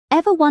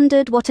Ever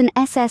wondered what an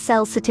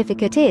SSL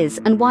certificate is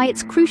and why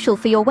it's crucial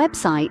for your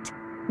website?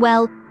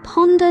 Well,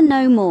 ponder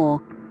no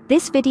more.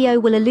 This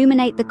video will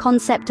illuminate the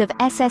concept of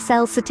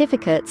SSL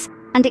certificates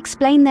and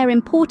explain their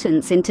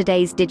importance in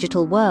today's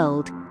digital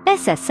world.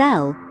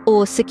 SSL,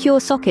 or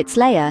Secure Sockets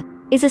Layer,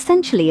 is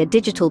essentially a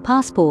digital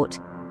passport.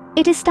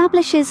 It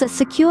establishes a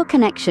secure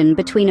connection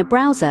between a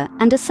browser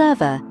and a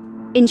server,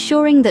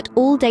 ensuring that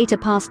all data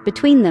passed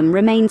between them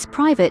remains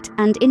private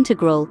and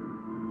integral.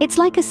 It's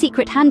like a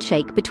secret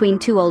handshake between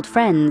two old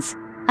friends,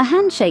 a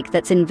handshake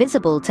that's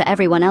invisible to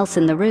everyone else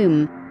in the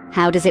room.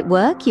 How does it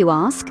work, you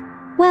ask?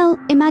 Well,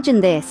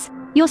 imagine this.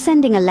 You're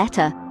sending a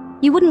letter.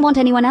 You wouldn't want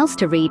anyone else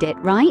to read it,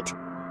 right?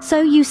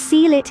 So you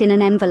seal it in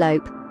an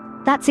envelope.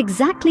 That's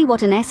exactly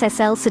what an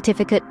SSL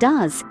certificate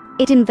does.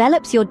 It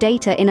envelops your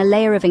data in a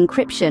layer of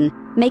encryption,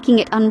 making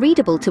it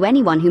unreadable to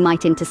anyone who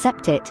might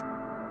intercept it.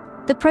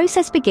 The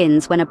process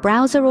begins when a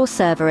browser or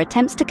server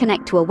attempts to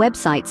connect to a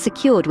website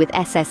secured with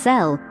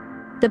SSL.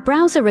 The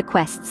browser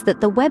requests that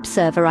the web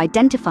server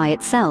identify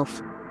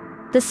itself.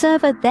 The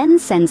server then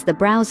sends the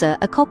browser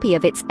a copy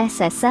of its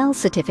SSL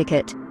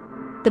certificate.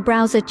 The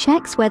browser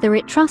checks whether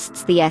it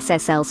trusts the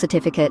SSL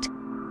certificate.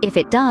 If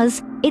it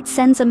does, it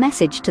sends a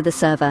message to the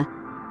server.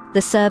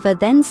 The server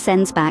then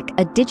sends back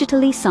a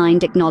digitally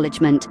signed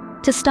acknowledgement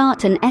to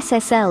start an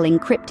SSL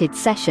encrypted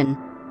session.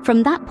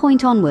 From that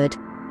point onward,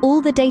 all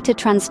the data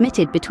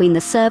transmitted between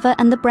the server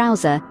and the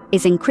browser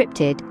is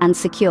encrypted and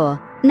secure.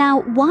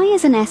 Now, why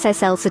is an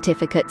SSL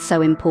certificate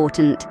so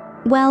important?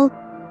 Well,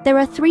 there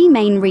are three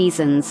main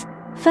reasons.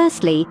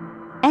 Firstly,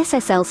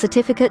 SSL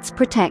certificates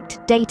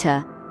protect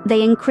data.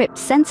 They encrypt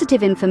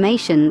sensitive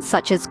information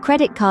such as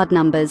credit card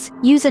numbers,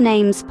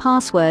 usernames,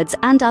 passwords,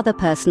 and other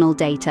personal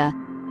data.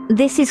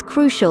 This is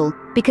crucial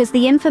because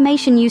the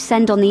information you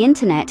send on the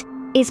internet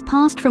is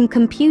passed from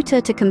computer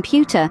to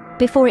computer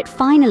before it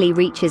finally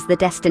reaches the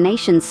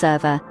destination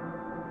server.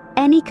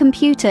 Any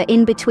computer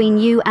in between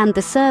you and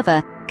the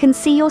server can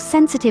see your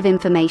sensitive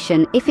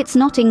information if it's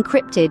not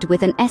encrypted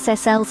with an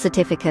SSL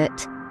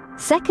certificate.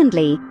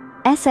 Secondly,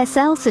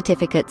 SSL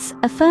certificates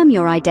affirm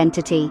your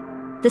identity.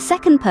 The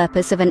second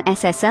purpose of an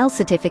SSL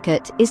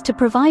certificate is to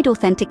provide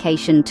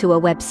authentication to a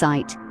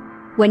website.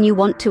 When you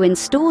want to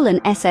install an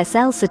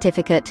SSL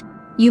certificate,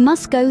 you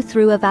must go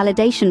through a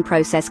validation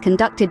process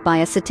conducted by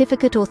a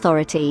certificate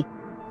authority.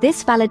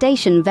 This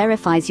validation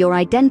verifies your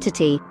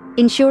identity,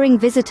 ensuring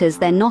visitors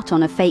they're not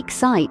on a fake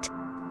site.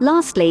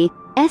 Lastly,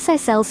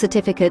 SSL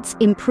certificates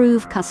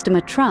improve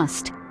customer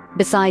trust.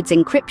 Besides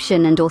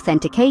encryption and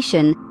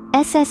authentication,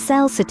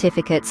 SSL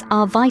certificates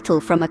are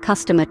vital from a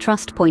customer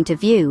trust point of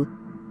view.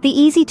 The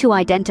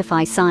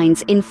easy-to-identify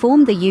signs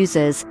inform the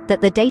users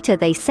that the data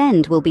they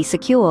send will be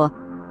secure.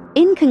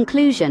 In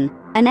conclusion,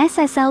 an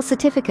SSL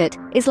certificate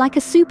is like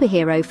a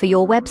superhero for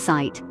your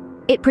website.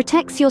 It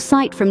protects your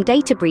site from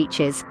data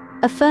breaches,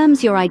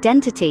 affirms your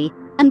identity,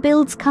 and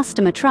builds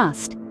customer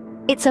trust.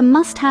 It's a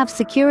must-have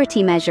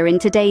security measure in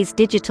today's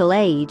digital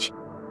age.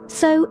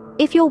 So,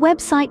 if your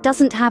website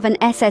doesn't have an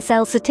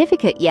SSL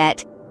certificate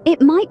yet,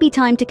 it might be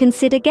time to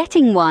consider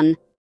getting one.